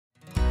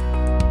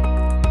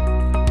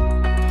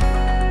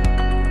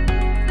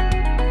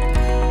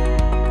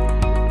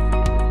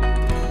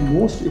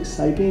most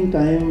exciting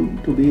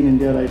time to be in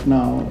India right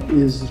now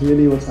is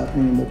really what's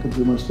happening in the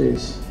consumer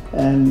space.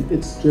 And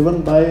it's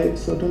driven by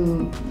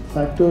certain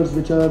factors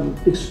which are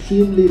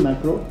extremely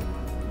macro,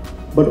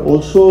 but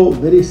also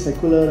very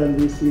secular, and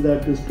we see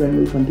that this trend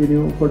will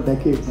continue for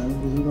decades. I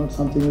mean, this is not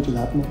something which is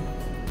happening.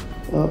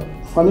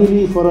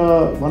 Funnily, for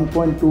a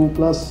 1.2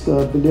 plus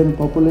billion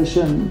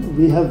population,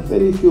 we have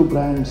very few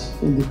brands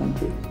in the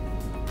country.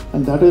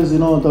 And that is,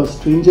 the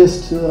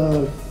strangest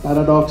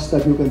paradox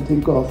that you can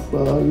think of.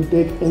 You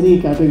take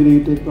any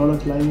category, take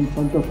products lying in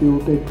front of you,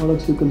 take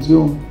products you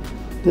consume.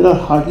 There are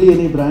hardly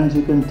any brands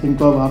you can think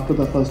of after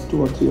the first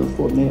 2 or 3 or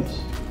 4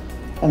 names.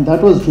 And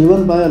that was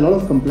driven by a lot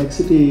of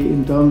complexity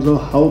in terms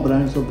of how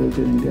brands were built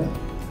in India.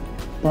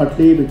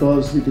 Partly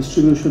because the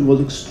distribution was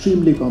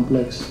extremely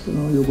complex.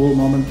 You go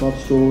mom and pop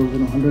stores,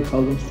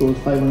 100,000 stores,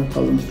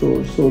 500,000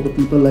 stores. So the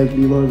people like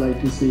Levers,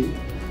 ITC,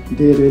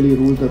 they really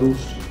rule the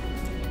roost.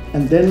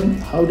 And then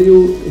how do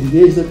you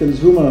engage the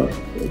consumer?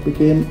 It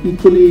became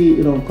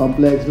equally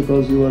complex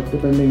because you are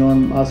depending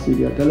on mass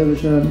media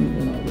television,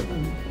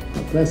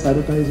 press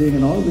advertising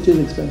and all, which is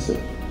expensive.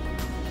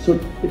 So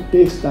it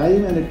takes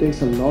time and it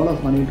takes a lot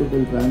of money to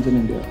build brands in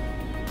India.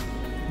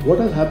 What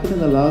has happened in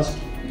the last,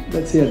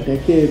 let's say a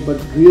decade,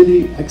 but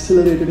really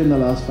accelerated in the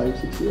last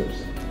 5-6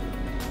 years,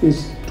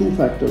 is 2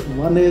 factors.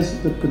 One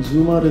is the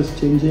consumer is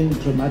changing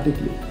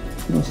dramatically.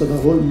 So the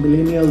whole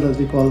millennials, as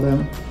we call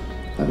them,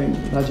 I mean,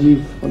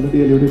 Rajiv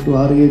already alluded to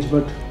our age,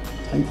 but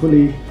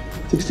thankfully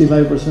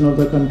 65% of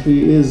the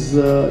country is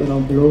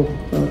below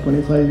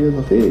 25 years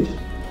of age.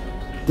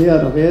 They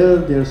are aware,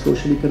 they are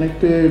socially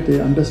connected,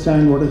 they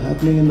understand what is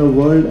happening in the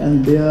world,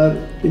 and they are,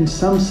 in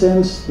some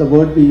sense, the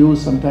word we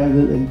use sometimes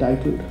is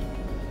entitled.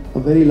 A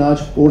very large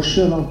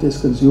portion of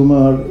this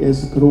consumer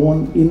is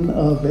grown in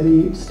a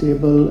very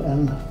stable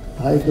and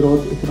high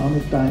growth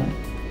economic time.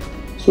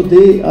 So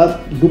they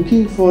are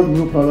looking for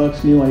new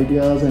products, new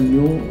ideas and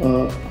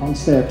new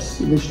concepts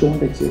which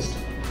don't exist.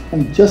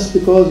 And just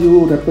because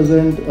you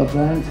represent a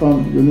brand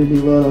from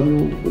Unilever or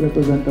you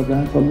represent a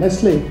brand from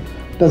Nestle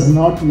does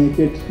not make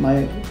it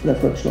my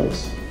preferred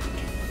choice.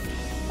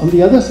 On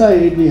the other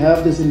side, we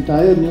have this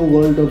entire new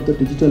world of the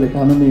digital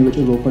economy which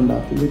has opened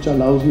up, which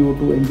allows you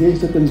to engage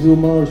the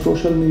consumer,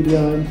 social media,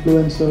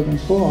 influencers and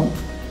so on,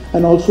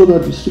 and also the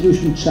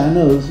distribution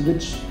channels,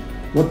 which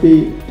what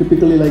we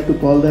typically like to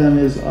call them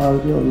is our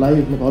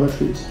live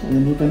laboratories.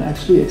 And you can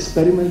actually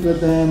experiment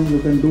with them, you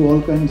can do all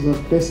kinds of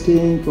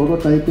testing,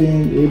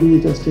 prototyping,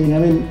 A/B testing. I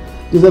mean,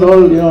 these are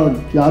all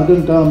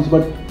jargon terms,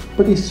 but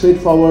pretty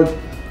straightforward.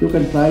 You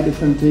can try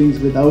different things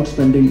without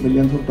spending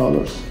millions of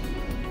dollars.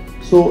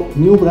 So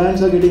new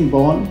brands are getting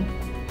born,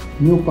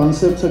 new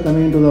concepts are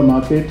coming into the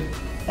market,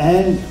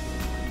 and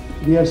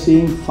we are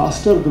seeing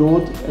faster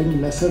growth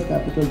and lesser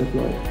capital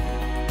deployed.